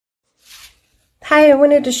Hi, I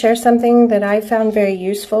wanted to share something that I found very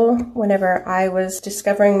useful whenever I was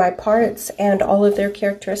discovering my parts and all of their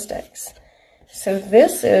characteristics. So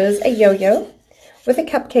this is a yo-yo with a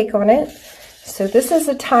cupcake on it. So this is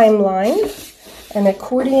a timeline, an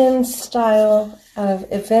accordion style of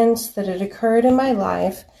events that had occurred in my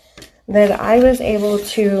life that I was able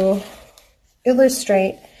to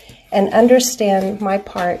illustrate and understand my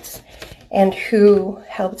parts and who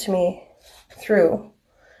helped me through.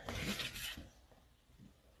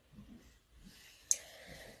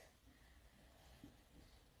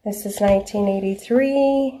 This is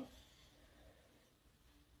 1983,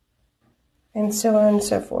 and so on and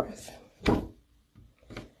so forth.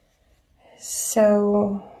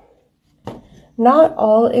 So, not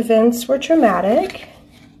all events were traumatic,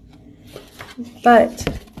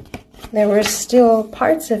 but there were still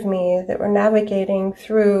parts of me that were navigating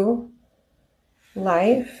through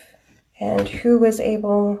life, and who was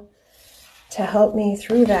able to help me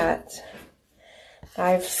through that.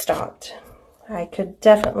 I've stopped. I could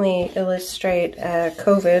definitely illustrate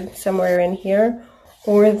COVID somewhere in here,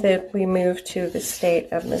 or that we moved to the state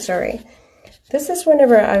of Missouri. This is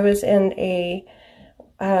whenever I was in a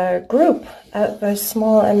group of a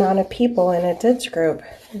small amount of people in a DIDS group.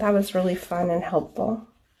 That was really fun and helpful.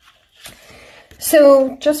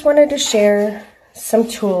 So just wanted to share some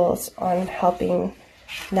tools on helping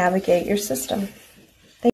navigate your system.